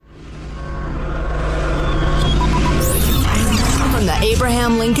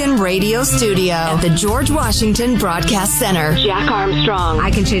Abraham Lincoln Radio Studio at the George Washington Broadcast Center. Jack Armstrong. I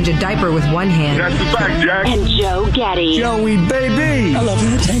can change a diaper with one hand. That's the fact, Jack. And Joe Getty. Joey, baby. I love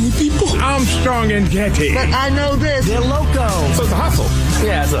entertaining people. Armstrong and Getty. But I know this. They're loco. So it's a hustle.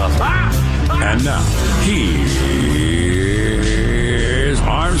 Yeah, it's a And now, here's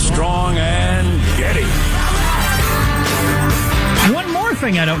Armstrong and Getty. One more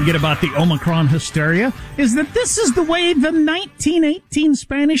thing I don't get about the Omicron hysteria is that this is the way the 1918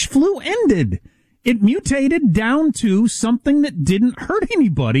 Spanish flu ended. It mutated down to something that didn't hurt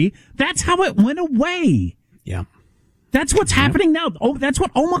anybody. That's how it went away. Yeah. That's what's happening now. Oh, that's what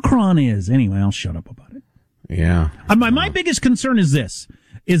Omicron is. Anyway, I'll shut up about it. Yeah. My biggest concern is this,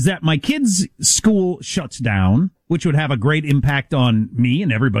 is that my kids' school shuts down, which would have a great impact on me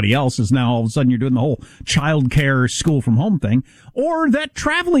and everybody else, as now all of a sudden you're doing the whole child care school from home thing, or that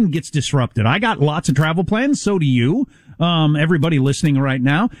traveling gets disrupted. I got lots of travel plans. So do you. Everybody listening right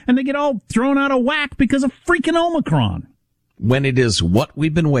now, and they get all thrown out of whack because of freaking Omicron. When it is what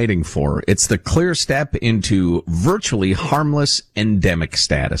we've been waiting for, it's the clear step into virtually harmless endemic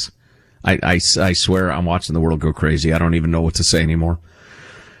status. I swear I'm watching the world go crazy. I don't even know what to say anymore.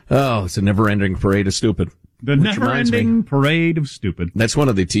 Oh, it's a never-ending parade of stupid. The never-ending parade of stupid. That's one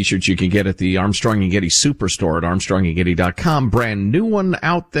of the t-shirts you can get at the Armstrong and Getty Superstore at armstrongandgetty.com. Brand new one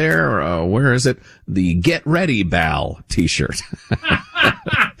out there. Where is it? The Get Ready Bal t-shirt.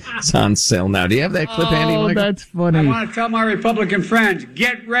 It's on sale now. Do you have that clip handy, Michael? Oh, that's funny. I want to tell my Republican friends,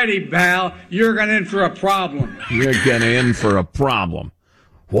 get ready, Bal. You're going in for a problem. You're getting in for a problem.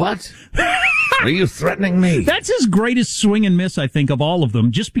 What? Are you threatening me? That's his greatest swing and miss, I think, of all of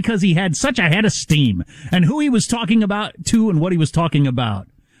them, just because he had such a head of steam and who he was talking about to and what he was talking about.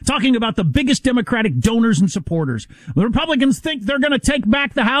 Talking about the biggest Democratic donors and supporters. The Republicans think they're going to take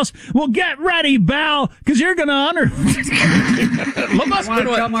back the House. Well, get ready, Bal, because you're going to honor. I want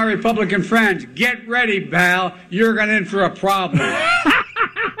to tell my Republican friends, get ready, Bal. You're going in for a problem.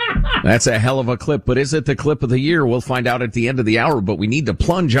 That's a hell of a clip, but is it the clip of the year? We'll find out at the end of the hour, but we need to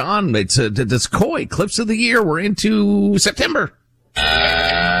plunge on. It's this COI clips of the year. We're into September. Take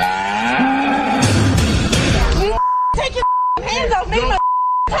your hands off me,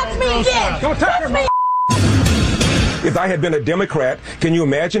 touch me again. Don't touch me. If I had been a Democrat, can you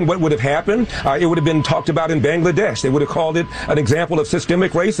imagine what would have happened? It would have been talked about in Bangladesh. They would have called it an example of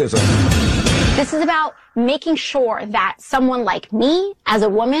systemic racism. This is about making sure that someone like me, as a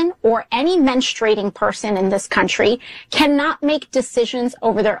woman, or any menstruating person in this country cannot make decisions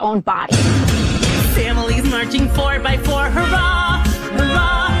over their own body. Families marching 4x4, hurrah,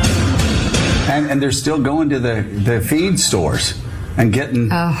 hurrah. And they're still going to the feed stores and getting...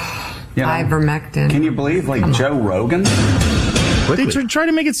 ivermectin. Can you believe, Joe Rogan? They try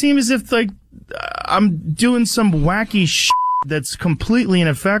to make it seem as if, I'm doing some wacky shit that's completely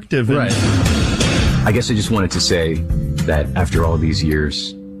ineffective. Right. I guess I just wanted to say that after all these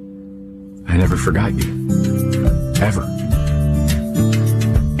years, I never forgot you. Ever.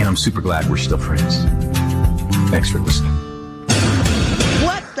 And I'm super glad we're still friends. Thanks for listening.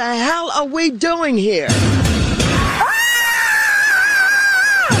 What the hell are we doing here?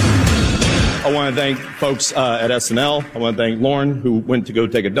 I want to thank folks at SNL. I want to thank Lauren, who went to go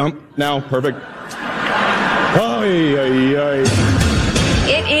take a dump now. Perfect.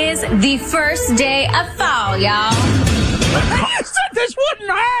 It is the first day of fall, y'all. You said this wouldn't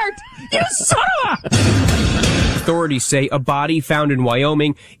hurt! You son of a... Authorities say a body found in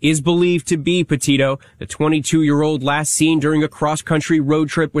Wyoming is believed to be Petito, the 22-year-old last seen during a cross-country road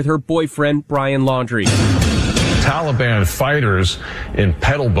trip with her boyfriend, Brian Laundrie. Taliban fighters in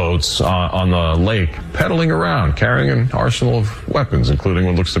pedal boats on the lake, pedaling around, carrying an arsenal of weapons, including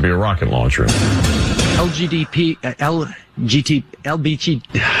what looks to be a rocket launcher.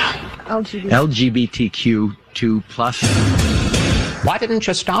 LGBTQ2+. Why didn't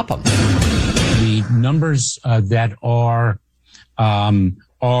you stop them? The numbers that are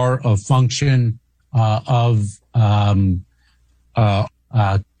a function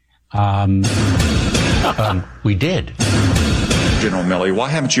we did. General Milley, why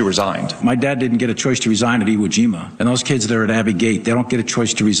haven't you resigned? My dad didn't get a choice to resign at Iwo Jima. And those kids that are at Abbey Gate, they don't get a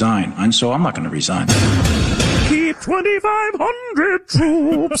choice to resign. And so I'm not going to resign. Keep 2,500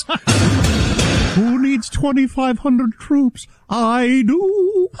 troops. Who needs 2,500 troops? I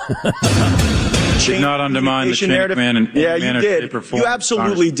do. Should not undermine the chain of command and manner they perform. You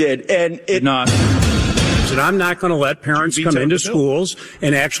absolutely did. And it not. And I'm not going to let parents come into schools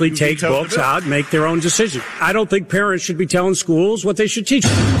and actually take books out and make their own decisions. I don't think parents should be telling schools what they should teach.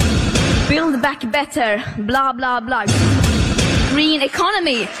 Build back better, blah, blah, blah. Green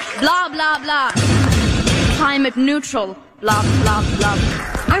economy, blah, blah, blah. Climate neutral, Love, love, love.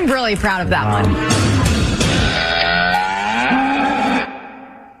 I'm really proud of that one.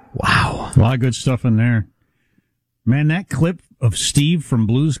 Wow. A lot of good stuff in there. Man, that clip of Steve from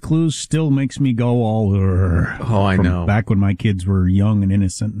Blue's Clues still makes me go all... Oh, I know. Back when my kids were young and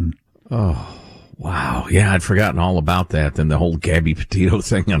innocent. And oh, wow. Yeah, I'd forgotten all about that. Then the whole Gabby Petito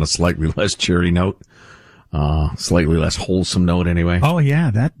thing on a slightly less cheery note. Slightly less wholesome note, anyway. Oh,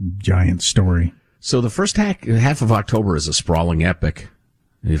 yeah, that giant story. So the first half of October is a sprawling epic.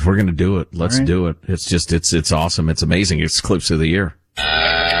 If we're going to do it, let's do it. It's just, it's awesome. It's amazing. It's Clips of the Year.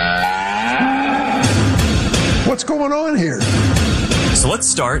 What's going on here? So let's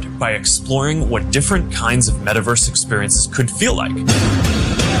start by exploring what different kinds of metaverse experiences could feel like.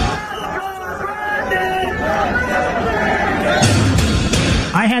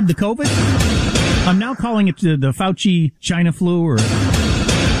 I had the COVID. I'm now calling it the Fauci China flu or...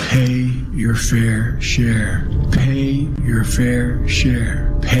 Pay your fair share. Pay your fair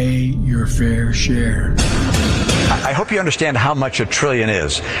share. Pay your fair share. I hope you understand how much a trillion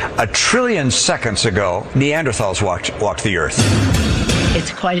is. 1 trillion seconds ago, Neanderthals walked the earth.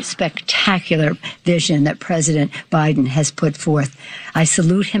 It's quite a spectacular vision that President Biden has put forth. I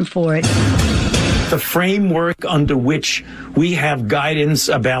salute him for it. The framework under which we have guidance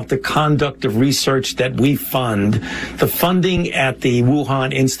about the conduct of research that we fund, the funding at the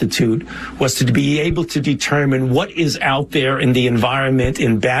Wuhan Institute was to be able to determine what is out there in the environment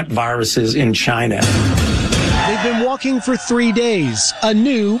in bat viruses in China. They've been walking for 3 days, a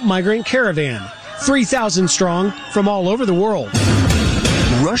new migrant caravan, 3,000 strong from all over the world.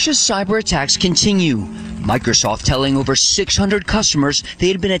 Russia's cyber attacks continue. Microsoft telling over 600 customers they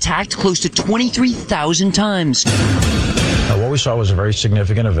had been attacked close to 23,000 times. What we saw was a very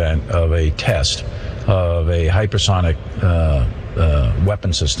significant event of a test of a hypersonic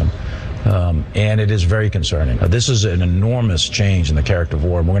weapon system. And it is very concerning. This is an enormous change in the character of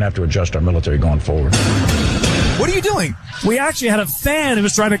war, and we're going to have to adjust our military going forward. What are you doing? We actually had a fan who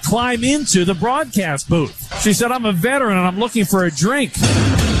was trying to climb into the broadcast booth. She said, I'm a veteran and I'm looking for a drink.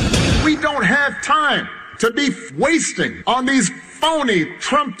 We don't have time to be wasting on these phony,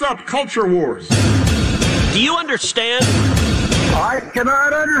 trumped-up culture wars. Do you understand? I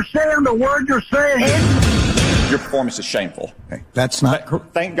cannot understand the word you're saying. Your performance is shameful. Hey, that's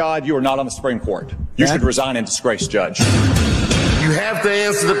not... Thank God you are not on the Supreme Court. You should resign and disgrace, Judge. You have to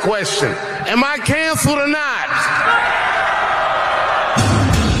answer the question. Am I canceled or not?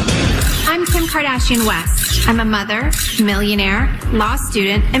 I'm Kim Kardashian West. I'm a mother, millionaire, law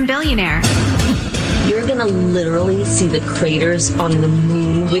student, and billionaire. You're gonna literally see the craters on the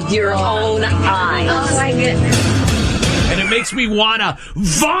moon with your own eyes. Oh my goodness. And it makes me wanna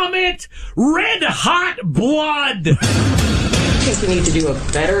vomit red hot blood. I think we need to do a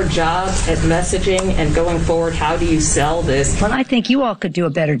better job at messaging and going forward. How do you sell this? Well, I think you all could do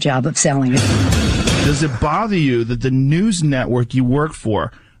a better job of selling it. Does it bother you that the news network you work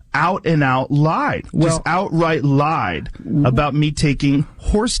for out and out lied, just outright lied about me taking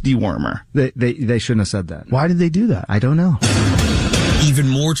horse dewormer? They shouldn't have said that. Why did they do that? I don't know. Even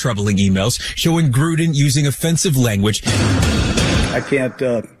more troubling emails showing Gruden using offensive language. I can't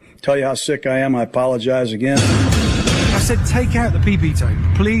tell you how sick I am. I apologize again. I said take out the PP tape.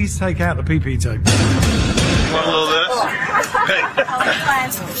 Please take out the PP tape. Want a little of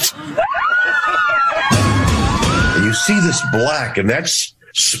this? You see this black, and that's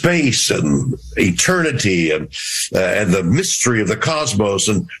space and eternity and the mystery of the cosmos,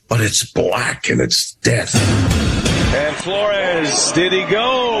 but it's black and it's death. And Flores, did he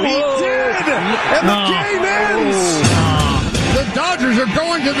go? He did! And the game ends! The Dodgers are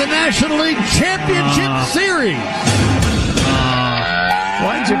going to the National League Championship Series.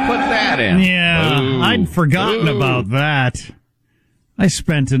 Why'd you put that in? Yeah, I'd forgotten about that. I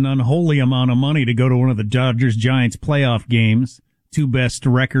spent an unholy amount of money to go to one of the Dodgers-Giants playoff games, 2 best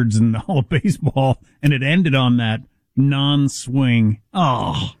records in all of baseball, and it ended on that non-swing.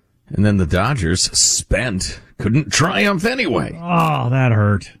 Oh. And then the Dodgers couldn't triumph anyway. Oh, that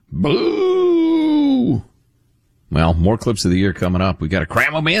hurt. Boo! Well, more clips of the year coming up. We got to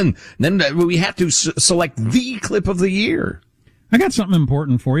cram them in. And then we have to select the clip of the year. I got something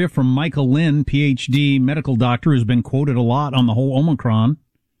important for you from Michael Lynn, PhD medical doctor who's been quoted a lot on the whole Omicron.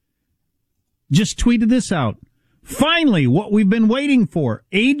 Just tweeted this out. Finally, what we've been waiting for.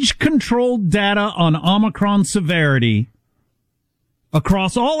 Age-controlled data on Omicron severity.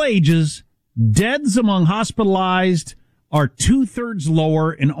 Across all ages, deaths among hospitalized are 2/3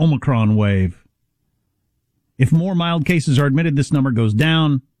 lower in Omicron wave. If more mild cases are admitted, this number goes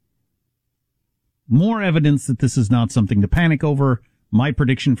down. More evidence that this is not something to panic over. My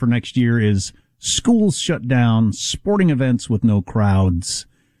prediction for next year is schools shut down, sporting events with no crowds,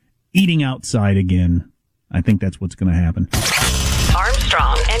 eating outside again. I think that's what's going to happen.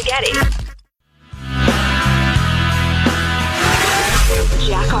 Armstrong and Getty.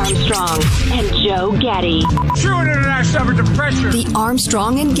 Jack Armstrong and Joe Getty. True international under pressure. The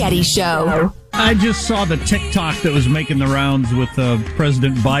Armstrong and Getty Show. I just saw the TikTok that was making the rounds with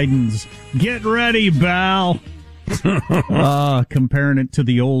President Biden's "Get ready, Bal," comparing it to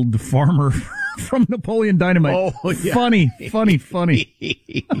the old farmer from Napoleon Dynamite. Oh, yeah. Funny.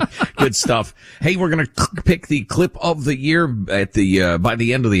 Good stuff. Hey, we're going to pick the clip of the year at by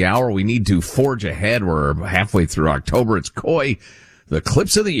the end of the hour. We need to forge ahead. We're halfway through October. It's Coy, the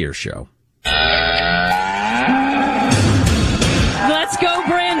Clips of the Year show. Let's go,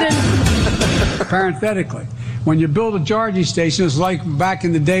 Brandon. Parenthetically, when you build a charging station, it's like back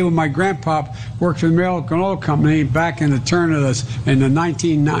in the day when my grandpa worked for the American Oil Company back in the turn of in the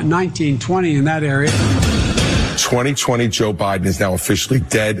 1920 in that area. 2020 Joe Biden is now officially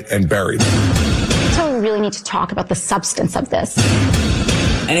dead and buried. So we really need to talk about the substance of this.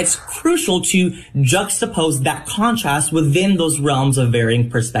 And it's crucial to juxtapose that contrast within those realms of varying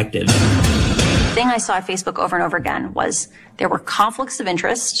perspectives. The thing I saw at Facebook over and over again was there were conflicts of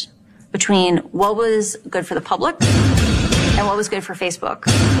interest between what was good for the public and what was good for Facebook.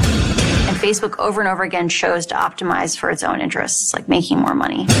 And Facebook over and over again chose to optimize for its own interests, like making more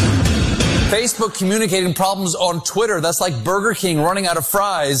money. Facebook communicating problems on Twitter. That's like Burger King running out of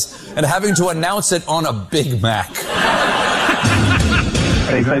fries and having to announce it on a Big Mac.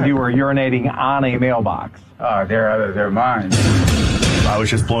 They said you were urinating on a mailbox. They're mine. I was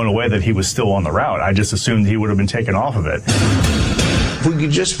just blown away that he was still on the route. I just assumed he would have been taken off of it. If we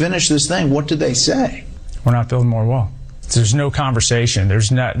could just finish this thing, what did they say? We're not building more wall. There's no conversation.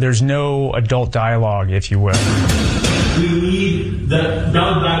 There's no adult dialogue, if you will. We need the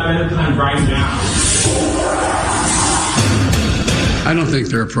Build Back Better plan right now. I don't think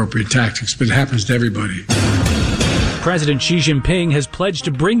they're appropriate tactics, but it happens to everybody. President Xi Jinping has pledged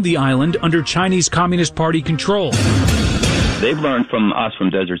to bring the island under Chinese Communist Party control. They've learned from us from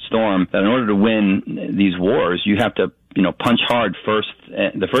Desert Storm that in order to win these wars, you have to, punch hard first.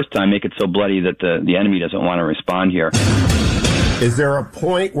 The first time, make it so bloody that the enemy doesn't want to respond here. Is there a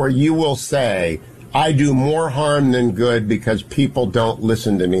point where you will say, I do more harm than good because people don't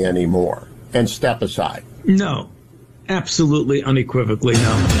listen to me anymore, and step aside? No. Absolutely, unequivocally,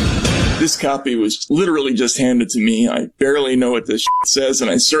 no. This copy was literally just handed to me. I barely know what this says, and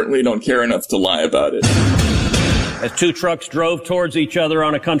I certainly don't care enough to lie about it. As two trucks drove towards each other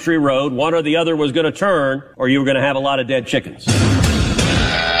on a country road, one or the other was going to turn, or you were going to have a lot of dead chickens.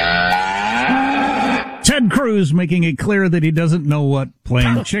 Ted Cruz making it clear that he doesn't know what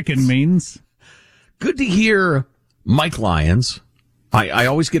playing chicken means. Good to hear Mike Lyons. I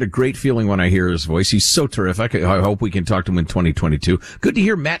always get a great feeling when I hear his voice. He's so terrific. I hope we can talk to him in 2022. Good to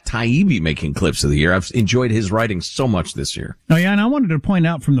hear Matt Taibbi making clips of the year. I've enjoyed his writing so much this year. Oh, yeah, and I wanted to point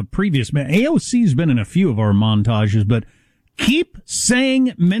out from the previous, AOC's been in a few of our montages, but keep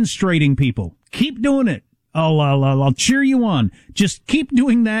saying menstruating people. Keep doing it. I'll cheer you on. Just keep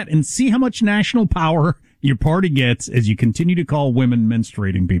doing that and see how much national power your party gets as you continue to call women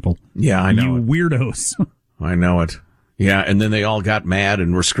menstruating people. Yeah, I know. You weirdos. I know it. Yeah, and then they all got mad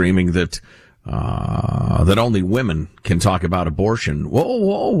and were screaming that only women can talk about abortion.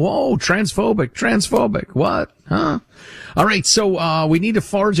 Whoa, transphobic. What? Huh? All right, so we need to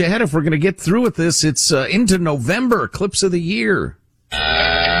forge ahead if we're going to get through with this. It's into November, Clips of the Year. I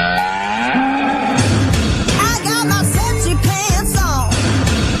got my sexy pants on.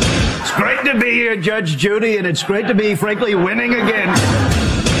 It's great to be here, Judge Judy, and it's great to be, frankly, winning again.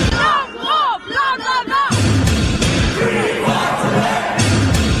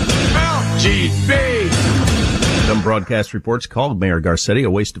 Some broadcast reports called Mayor Garcetti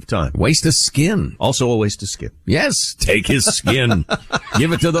a waste of time. Waste of skin. Also a waste of skin. Yes, take his skin.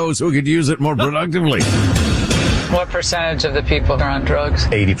 Give it to those who could use it more productively. What percentage of the people are on drugs?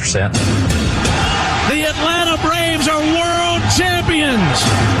 80%. The Atlanta Braves are world champions!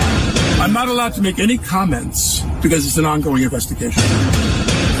 I'm not allowed to make any comments because it's an ongoing investigation.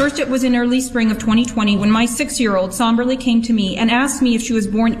 First, it was in early spring of 2020 when my 6-year-old somberly came to me and asked me if she was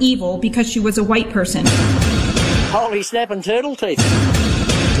born evil because she was a white person. Holy snapping turtle teeth.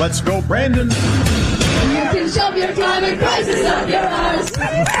 Let's go, Brandon. You can shove your climate crisis up your arse.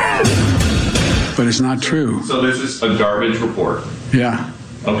 But it's not true. So this is a garbage report? Yeah.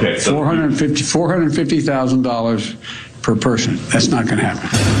 Okay. So $450,000 per person. That's not going to happen.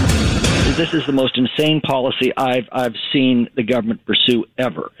 This is the most insane policy I've seen the government pursue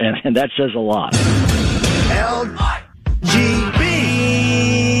ever, and that says a lot.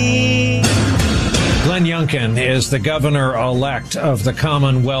 LGB. Youngkin is the governor-elect of the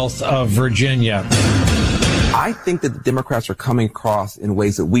Commonwealth of Virginia. I think that the Democrats are coming across in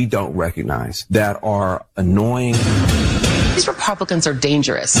ways that we don't recognize, that are annoying. These Republicans are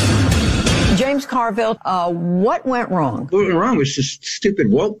dangerous. James Carville, what went wrong? What went wrong was just stupid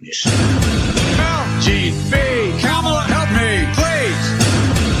wokeness. LGB, Kamala, help me, please.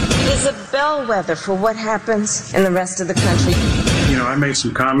 It is a bellwether for what happens in the rest of the country. You know, I made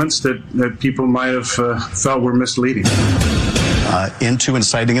some comments that people might have felt were misleading. Into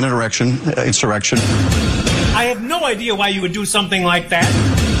inciting an insurrection. I have no idea why you would do something like that.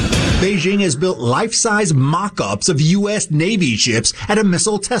 Beijing has built life-size mock-ups of U.S. Navy ships at a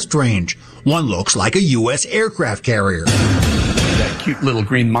missile test range. One looks like a U.S. aircraft carrier. That cute little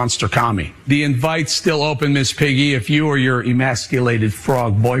green monster commie. The invite's still open, Miss Piggy. If you or your emasculated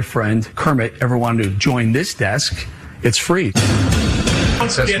frog boyfriend, Kermit, ever wanted to join this desk, it's free.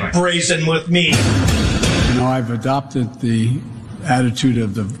 Don't get brazen with me. You know, I've adopted the attitude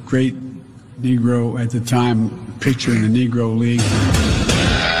of the great Negro at the time, picture in the Negro League.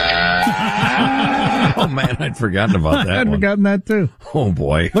 Oh, man, I'd forgotten about that. I'd forgotten that, too. Oh,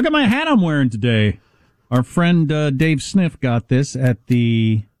 boy. Look at my hat I'm wearing today. Our friend Dave Sniff got this at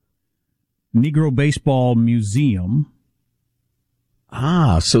the Negro Baseball Museum.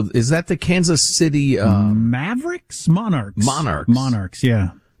 Ah, so is that the Kansas City... Mavericks? Monarchs,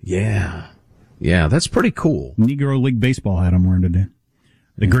 yeah. Yeah, that's pretty cool. Negro League baseball hat I'm wearing today.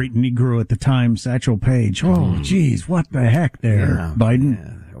 The great Negro at the time, Satchel Paige. Oh, geez, what the heck there, Biden?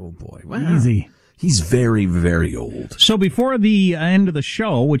 Yeah. Oh, boy. Wow. Easy. He's very, very old. So before the end of the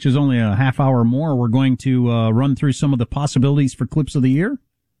show, which is only a half hour more, we're going to run through some of the possibilities for clips of the year.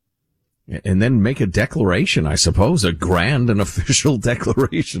 And then make a declaration, I suppose, a grand and official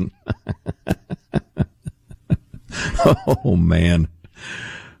declaration. Oh, man.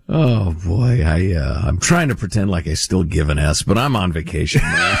 Oh, boy. I'm trying to pretend like I still give an S, but I'm on vacation.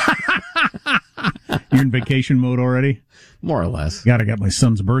 You're in vacation mode already? More or less. I got my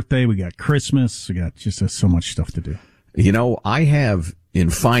son's birthday. We got Christmas. We got just so much stuff to do. You know, I have,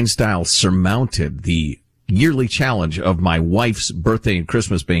 in fine style, surmounted the yearly challenge of my wife's birthday and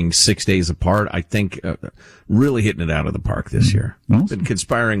Christmas being 6 days apart. I think really hitting it out of the park this year. Awesome. Been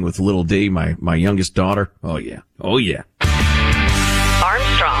conspiring with little D, my youngest daughter. Oh, yeah.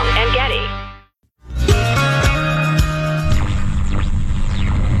 Armstrong and Getty.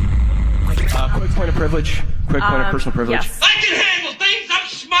 Quick point of privilege. Quick point of personal privilege. Yes. I can handle things. I'm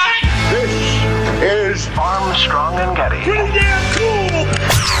smart. This is Armstrong and Getty. Pretty damn cool.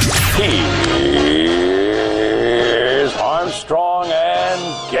 Here's Armstrong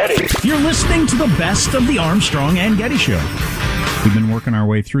and Getty. You're listening to the best of the Armstrong and Getty Show. We've been working our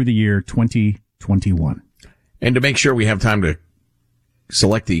way through the year 2021. And to make sure we have time to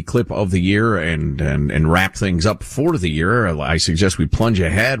select the clip of the year and wrap things up for the year, I suggest we plunge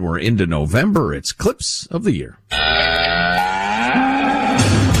ahead. We're into November. It's Clips of the Year.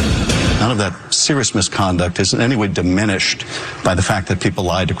 None of that serious misconduct is in any way diminished by the fact that people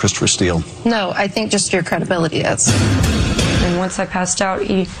lied to Christopher Steele. No, I think just your credibility is. And once I passed out,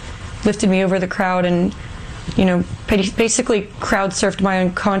 he lifted me over the crowd and, basically crowd surfed my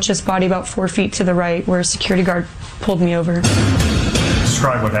unconscious body about 4 feet to the right where a security guard pulled me over.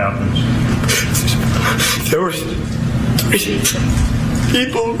 Describe what happened. There were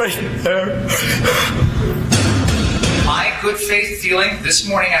people right there. My good faith feeling this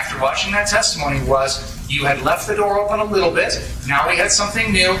morning after watching that testimony was you had left the door open a little bit, now we had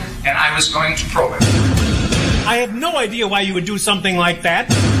something new, and I was going to probe it. I have no idea why you would do something like that.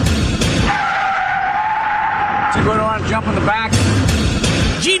 So going around, jump in the back.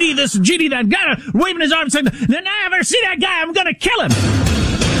 GD, that guy waving his arms saying, then I ever see that guy, I'm gonna kill him.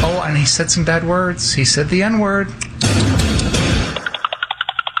 Oh, and he said some bad words. He said the N-word.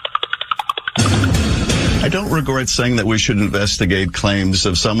 I don't regret saying that we should investigate claims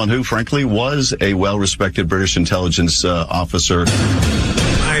of someone who, frankly, was a well-respected British intelligence officer.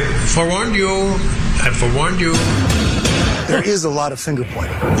 I forewarned you. There is a lot of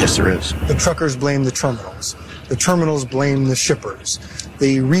finger-pointing. Yes, there is. The truckers blame the terminals. The terminals blame the shippers.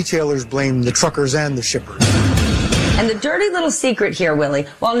 The retailers blame the truckers and the shippers. And the dirty little secret here, Willie,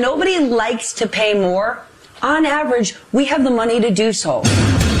 while nobody likes to pay more, on average, we have the money to do so.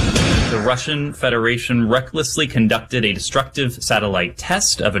 The Russian Federation recklessly conducted a destructive satellite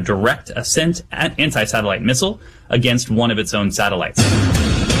test of a direct ascent anti-satellite missile against one of its own satellites.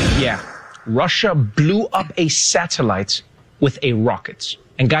 Yeah, Russia blew up a satellite with a rocket.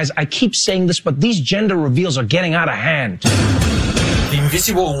 And guys, I keep saying this, but these gender reveals are getting out of hand. The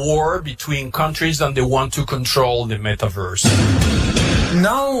invisible war between countries and they want to control the metaverse.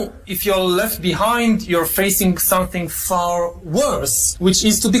 Now, if you're left behind, you're facing something far worse, which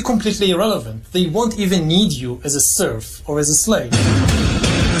is to be completely irrelevant. They won't even need you as a serf or as a slave.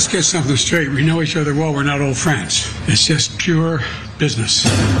 Let's get something straight. We know each other well. We're not old friends. It's just pure business.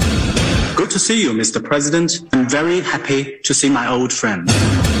 Good to see you, Mr. President. I'm very happy to see my old friend.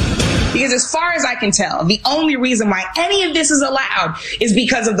 Because as far as I can tell, the only reason why any of this is allowed is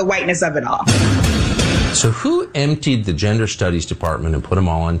because of the whiteness of it all. So who emptied the gender studies department and put them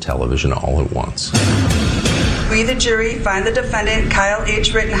all on television all at once? We, the jury, find the defendant, Kyle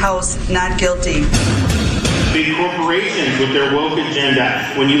H. Rittenhouse, not guilty. Big corporations with their woke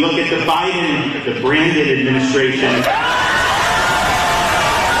agenda. When you look at the Biden, the branded administration.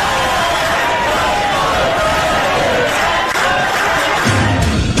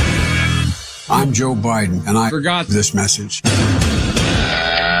 I'm Joe Biden, and I forgot this message.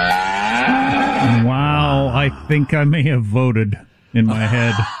 Wow, I think I may have voted in my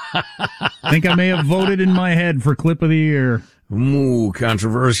head. I think I may have voted in my head for clip of the year. Ooh,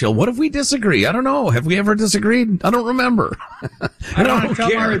 controversial. What if we disagree? I don't know. Have we ever disagreed? I don't remember. I don't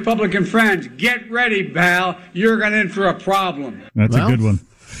tell my Republican friends, get ready, pal. You're going in for a problem. That's a good one.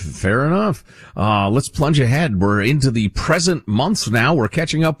 Fair enough. Let's plunge ahead. We're into the present month now. We're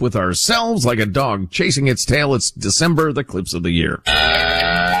catching up with ourselves like a dog chasing its tail. It's December, the clips of the year.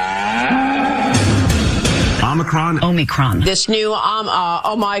 Omicron. This new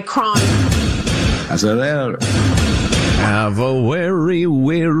Omicron. Have a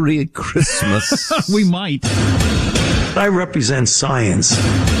very Christmas. We might. I represent science.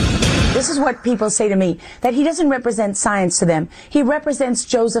 This is what people say to me, that he doesn't represent science to them. He represents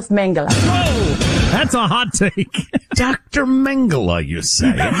Joseph Mengele. Whoa! That's a hot take. Dr. Mengele, you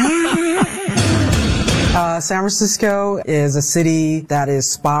say? San Francisco is a city that is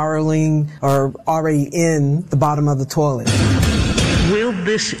spiraling or already in the bottom of the toilet. Will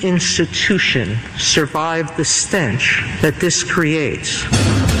this institution survive the stench that this creates?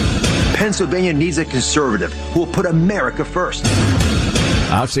 Pennsylvania needs a conservative who will put America first.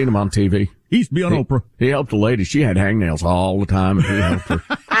 I've seen him on TV. He used to be on Oprah. He helped a lady. She had hangnails all the time, and he helped her.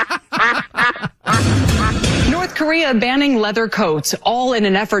 North Korea banning leather coats, all in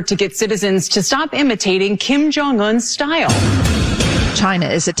an effort to get citizens to stop imitating Kim Jong-un's style. China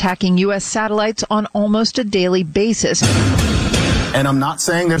is attacking U.S. satellites on almost a daily basis. And I'm not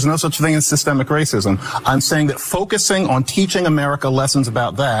saying there's no such thing as systemic racism. I'm saying that focusing on teaching America lessons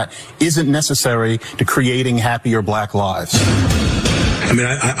about that isn't necessary to creating happier black lives. I mean,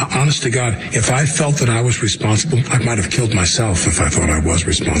 I honest to God, if I felt that I was responsible, I might have killed myself if I thought I was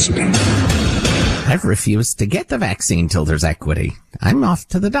responsible. I've refused to get the vaccine till there's equity. I'm off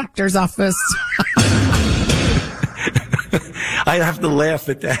to the doctor's office. I have to laugh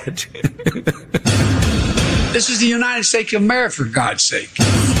at that. This is the United States of America, for God's sake.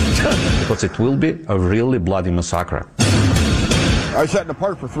 Because it will be a really bloody massacre. I sat in the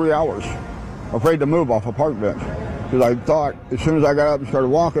park for 3 hours, afraid to move off a park bench, because I thought as soon as I got up and started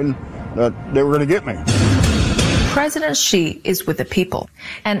walking that they were going to get me. President Xi is with the people.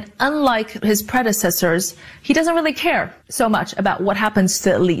 And unlike his predecessors, he doesn't really care so much about what happens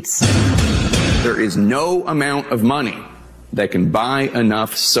to elites. There is no amount of money that can buy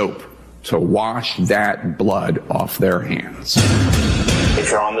enough soap to wash that blood off their hands. If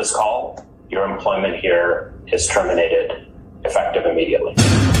you're on this call, your employment here is terminated, effective immediately.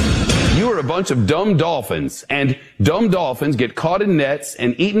 You are a bunch of dumb dolphins, and dumb dolphins get caught in nets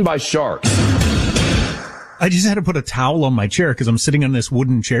and eaten by sharks. I just had to put a towel on my chair because I'm sitting on this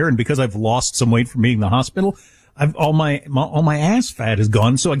wooden chair, and because I've lost some weight from being in the hospital, all my ass fat is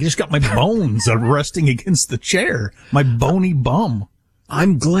gone, so I just got my bones resting against the chair. My bony bum.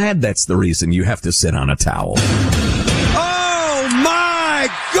 I'm glad that's the reason you have to sit on a towel. Oh my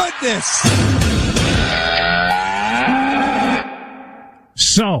goodness!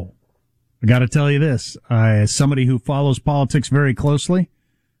 So, I gotta tell you this. As somebody who follows politics very closely,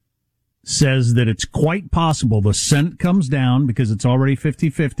 says that it's quite possible the Senate comes down because it's already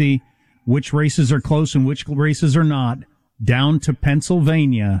 50-50, which races are close and which races are not, down to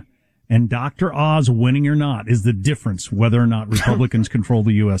Pennsylvania, and Dr. Oz winning or not is the difference whether or not Republicans control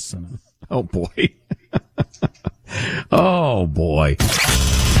the U.S. Senate. Oh, boy. Oh, boy.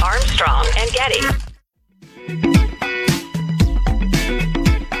 Armstrong and Getty.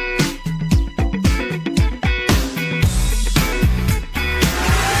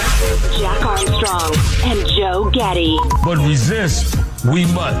 Jack Armstrong and Joe Getty. But resist, we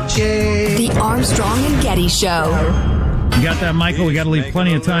must. The Armstrong and Getty Show. You got that, Michael? We got to leave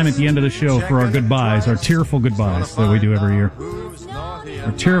plenty of time at the end of the show for our goodbyes, our tearful goodbyes that we do every year.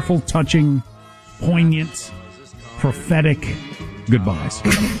 Our tearful, touching, poignant, prophetic goodbyes.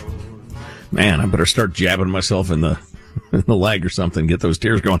 Man, I better start jabbing myself in the leg or something, get those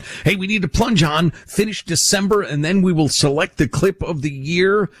tears going. Hey, we need to plunge on, finish December, and then we will select the clip of the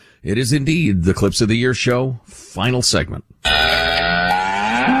year. It is indeed the Clips of the Year show, final segment.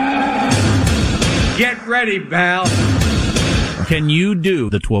 Get ready, pal. Can you do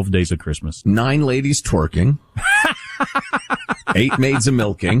the 12 Days of Christmas? 9 ladies twerking. 8 maids a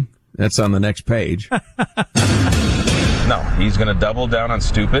milking. That's on the next page. No, he's going to double down on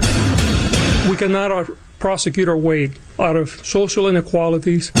stupid. We cannot prosecute our way out of social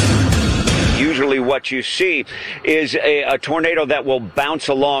inequalities. Usually what you see is a tornado that will bounce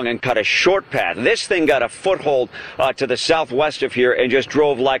along and cut a short path. This thing got a foothold to the southwest of here and just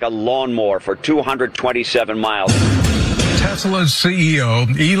drove like a lawnmower for 227 miles. Tesla's CEO,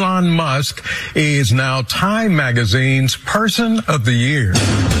 Elon Musk, is now Time Magazine's Person of the Year.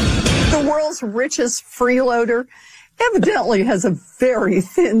 The world's richest freeloader evidently has a very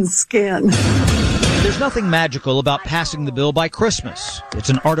thin skin. There's nothing magical about passing the bill by Christmas. It's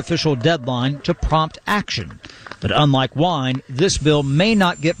an artificial deadline to prompt action. But unlike wine, this bill may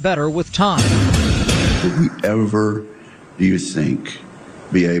not get better with time. Will we ever, do you think,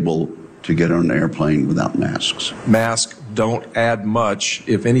 be able to get on an airplane without masks? Masks don't add much,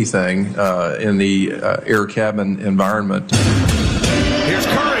 if anything, in the air cabin environment. Here's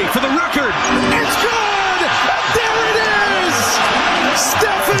Curry for the record. It's good! There it is!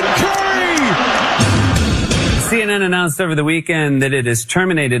 Stephen Curry! CNN announced over the weekend that it has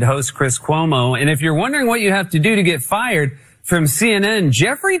terminated host Chris Cuomo. And if you're wondering what you have to do to get fired from CNN,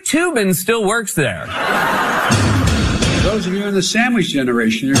 Jeffrey Toobin still works there. Those of you in the sandwich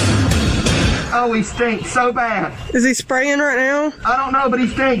generation, oh, he stinks so bad. Is he spraying right now? I don't know, but he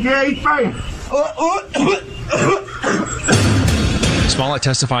stinks. Yeah, he's spraying. Smollett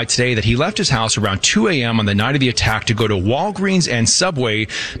testified today that he left his house around 2 a.m. on the night of the attack to go to Walgreens and Subway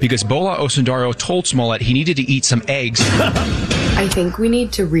because Bola Osundario told Smollett he needed to eat some eggs. I think we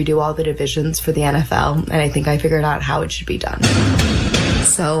need to redo all the divisions for the NFL, and I think I figured out how it should be done.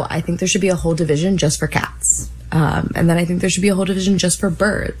 So I think there should be a whole division just for cats. And then I think there should be a whole division just for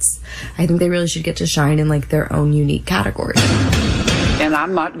birds. I think they really should get to shine in like their own unique category. And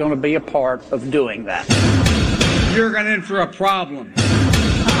I'm not going to be a part of doing that. You're going in for a problem.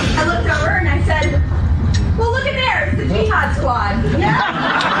 I looked over and I said, well, look at there. It's the Jihad Squad.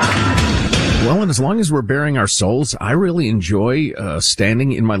 Yeah. Well, and as long as we're bearing our souls, I really enjoy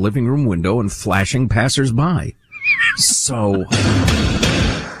standing in my living room window and flashing passersby. So...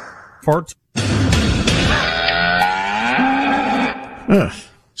 Fart.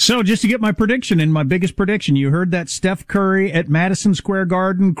 So just to get my prediction in, my biggest prediction, you heard that Steph Curry at Madison Square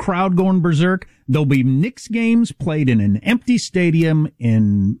Garden, crowd going berserk. There'll be Knicks games played in an empty stadium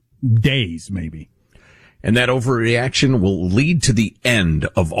in days, maybe. And that overreaction will lead to the end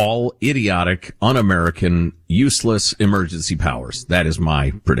of all idiotic, un-American, useless emergency powers. That is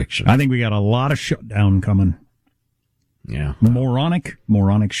my prediction. I think we got a lot of shutdown coming. Yeah. Moronic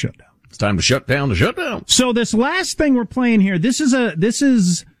shutdown. It's time to shut down. So this last thing we're playing here, this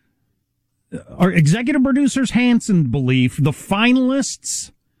is our executive producer's Hanson belief, the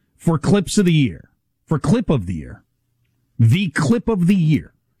finalists for Clips of the Year, for Clip of the Year, the Clip of the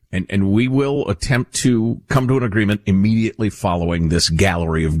Year. And we will attempt to come to an agreement immediately following this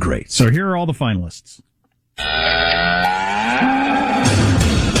gallery of greats. So here are all the finalists.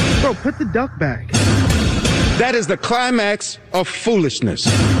 Bro, put the duck back. That is the climax of foolishness.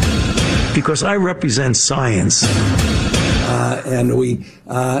 Because I represent science. And we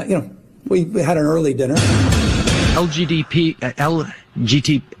had an early dinner.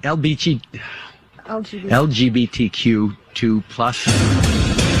 LGBTQ2 plus.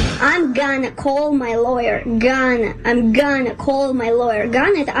 I'm gonna call my lawyer. I'm gonna call my lawyer.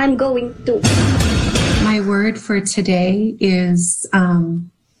 I'm going to. My word for today is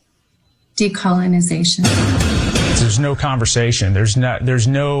decolonization. There's no conversation. There's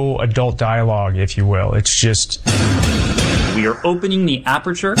no adult dialogue, if you will. It's just... We are opening the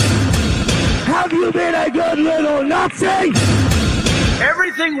aperture. Have you been a good little Nazi?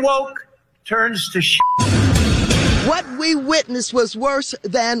 Everything woke turns to shit. What we witnessed was worse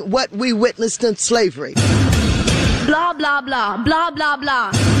than what we witnessed in slavery. Blah, blah, blah, blah, blah,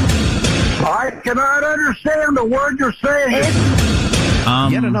 blah. I cannot understand the word you're saying.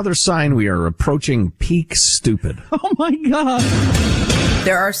 Yet another sign we are approaching peak stupid. Oh my God.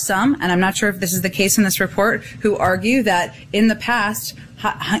 There are some, and I'm not sure if this is the case in this report, who argue that in the past,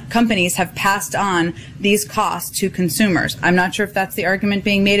 companies have passed on these costs to consumers. I'm not sure if that's the argument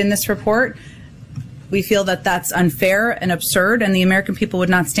being made in this report. We feel that that's unfair and absurd, and the American people would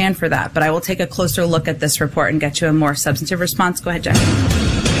not stand for that. But I will take a closer look at this report and get you a more substantive response. Go ahead,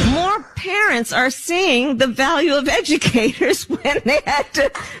 Jackie. More parents are seeing the value of educators when they had to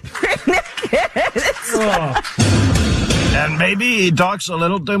bring their kids. And maybe he talks a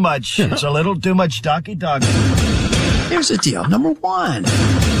little too much. It's a little too much talky. Here's the deal. Number one.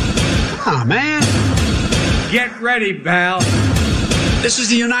 Come on, man. Get ready, pal. This is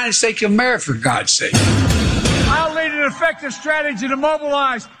the United States of America, for God's sake. I'll lead an effective strategy to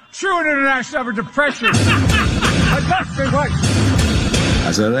mobilize true international effort to pressure. I must say what?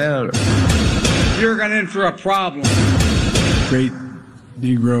 You're going in for a problem. Great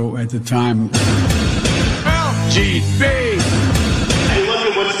Negro at the time. LGB. And look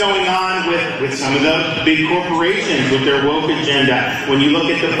at what's going on with some of the big corporations with their woke agenda. When you look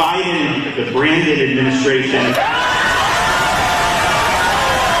at the Biden, the Brandon administration.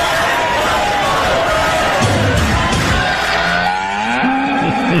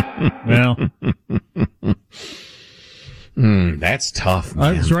 Well, that's tough,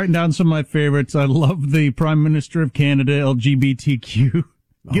 man. I was writing down some of my favorites. I love the Prime Minister of Canada, LGBTQ,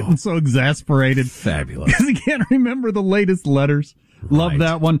 getting so exasperated. Fabulous. Because he can't remember the latest letters. Right. Love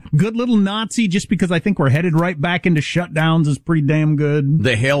that one. Good little Nazi, just because I think we're headed right back into shutdowns, is pretty damn good.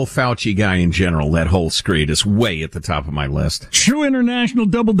 The Hail Fauci guy in general, that whole screed is way at the top of my list. True international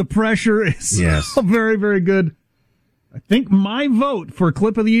double the pressure is very, very good. I think my vote for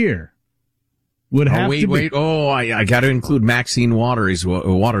clip of the year would have to be... I got to include Maxine Waters. What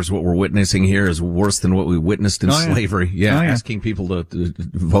we're witnessing here is worse than what we witnessed in slavery. Yeah, asking people to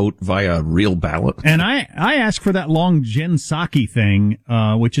vote via real ballot. And I asked for that long Jen Psaki thing,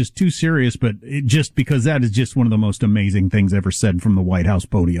 which is too serious, but just because that is just one of the most amazing things ever said from the White House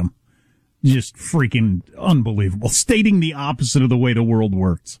podium. Just freaking unbelievable. Stating the opposite of the way the world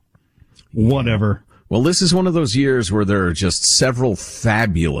works. Whatever. Well, this is one of those years where there are just several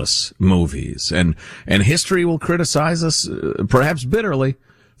fabulous movies, and history will criticize us, perhaps bitterly,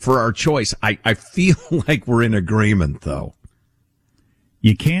 for our choice. I feel like we're in agreement, though.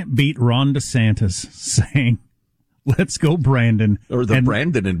 You can't beat Ron DeSantis saying, "Let's go, Brandon." Or the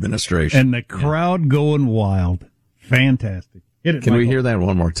Brandon administration. And the crowd going wild. Fantastic. Can Michael. We hear that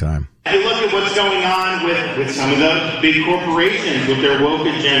one more time? And look at what's going on with some of the big corporations with their woke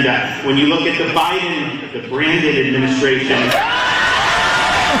agenda. When you look at the Biden, the Brandon administration.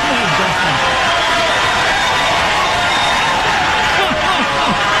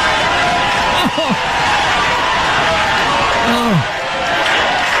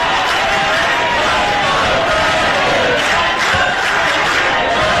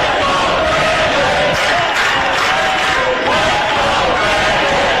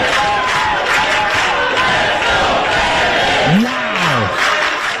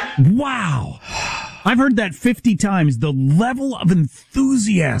 Wow. I've heard that 50 times. The level of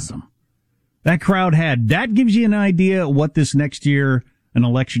enthusiasm that crowd had. That gives you an idea what this next year, an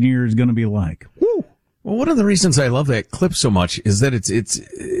election year, is going to be like. Woo. Well, one of the reasons I love that clip so much is that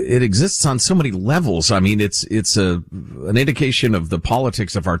it exists on so many levels. I mean, it's an indication of the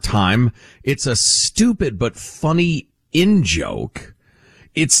politics of our time. It's a stupid but funny in-joke.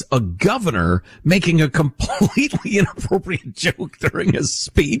 It's a governor making a completely inappropriate joke during a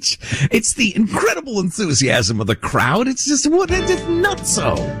speech. It's the incredible enthusiasm of the crowd. It's just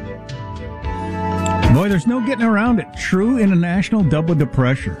nutso. Boy, there's no getting around it. True international double the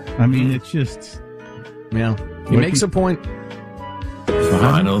pressure. I mean, it's just... Yeah, he makes a point.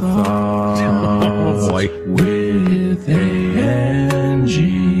 Final thoughts. Oh, boy. With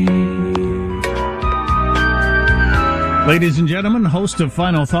A-N-G. Ladies and gentlemen, host of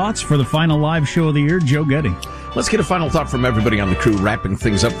Final Thoughts for the final live show of the year, Joe Getty. Let's get a final thought from everybody on the crew, wrapping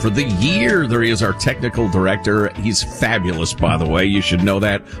things up for the year. There he is, our technical director. He's fabulous, by the way. You should know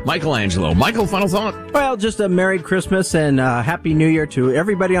that. Michelangelo. Michael, final thought? Well, just a Merry Christmas and Happy New Year to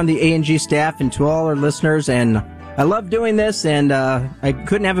everybody on the A&G staff and to all our listeners. And I love doing this, and I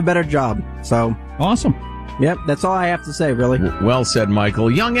couldn't have a better job. So awesome. Yep, that's all I have to say, really. Well said, Michael.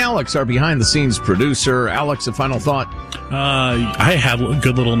 Young Alex, our behind-the-scenes producer. Alex, a final thought? I had a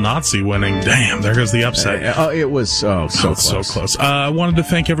good little Nazi winning. Damn, there goes the upset. It was so close. So close. I wanted to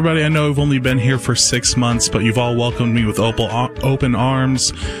thank everybody. I know I've only been here for 6 months, but you've all welcomed me with open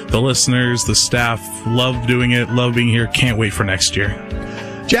arms. The listeners, the staff, love doing it, love being here. Can't wait for next year.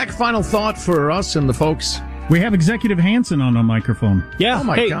 Jack, final thought for us and the folks? We have Executive Hansen on a microphone. Yeah. Oh,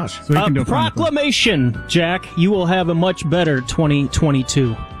 my gosh. So he can do proclamation, Jack. You will have a much better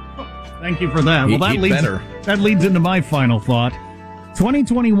 2022. Thank you for that. Well, that leads into my final thought.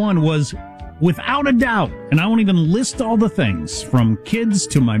 2021 was, without a doubt, and I won't even list all the things, from kids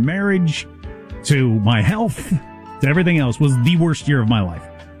to my marriage to my health, to everything else, was the worst year of my life.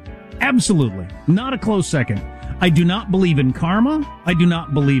 Absolutely. Not a close second. I do not believe in karma. I do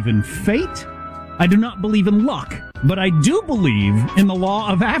not believe in fate. I do not believe in luck. But I do believe in the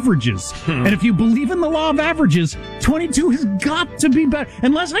law of averages. And if you believe in the law of averages, 22 has got to be better.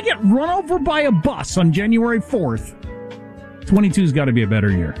 Unless I get run over by a bus on January 4th, 22's got to be a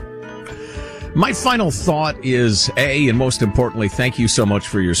better year. My final thought is, and most importantly, thank you so much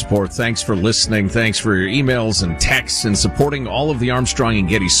for your support. Thanks for listening. Thanks for your emails and texts and supporting all of the Armstrong and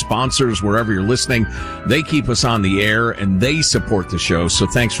Getty sponsors wherever you're listening. They keep us on the air and they support the show. So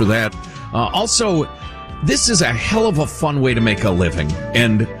thanks for that. Also, this is a hell of a fun way to make a living.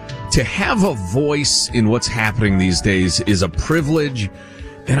 And to have a voice in what's happening these days is a privilege.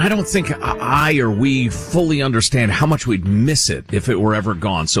 And I don't think I or we fully understand how much we'd miss it if it were ever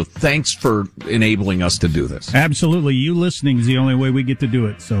gone. So thanks for enabling us to do this. Absolutely. You listening is the only way we get to do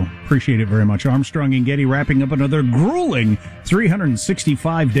it. So appreciate it very much. Armstrong and Getty wrapping up another grueling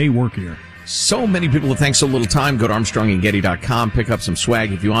 365-day work year. So many people that thank so little time. Go to ArmstrongandGetty.com. Pick up some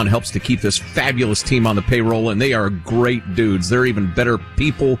swag if you want. It helps to keep this fabulous team on the payroll. And they are great dudes. They're even better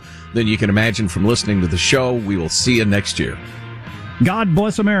people than you can imagine from listening to the show. We will see you next year. God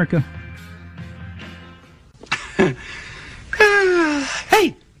bless America. Hey!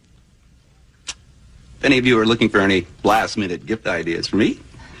 If any of you are looking for any last-minute gift ideas for me,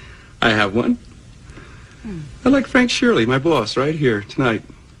 I have one. I like Frank Shirley, my boss, right here tonight.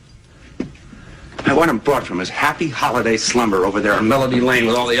 I want him brought from his happy holiday slumber over there on Melody Lane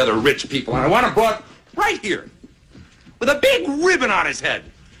with all the other rich people, and I want him brought right here with a big ribbon on his head.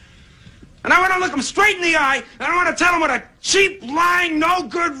 And I want to look him straight in the eye, and I want to tell him what a cheap, lying,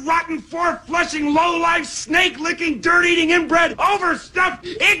 no-good, rotten, four-flushing, low-life, snake-licking, dirt-eating, inbred, overstuffed,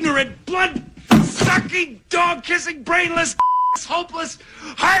 ignorant, blood-sucking, dog-kissing, brainless, hopeless,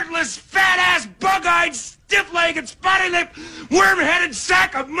 heartless, fat-ass, bug-eyed, stiff-legged, spotty-lipped, worm-headed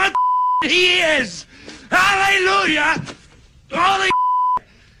sack of mud he is. Hallelujah! Holy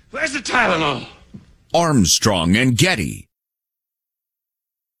Where's the Tylenol? Armstrong and Getty.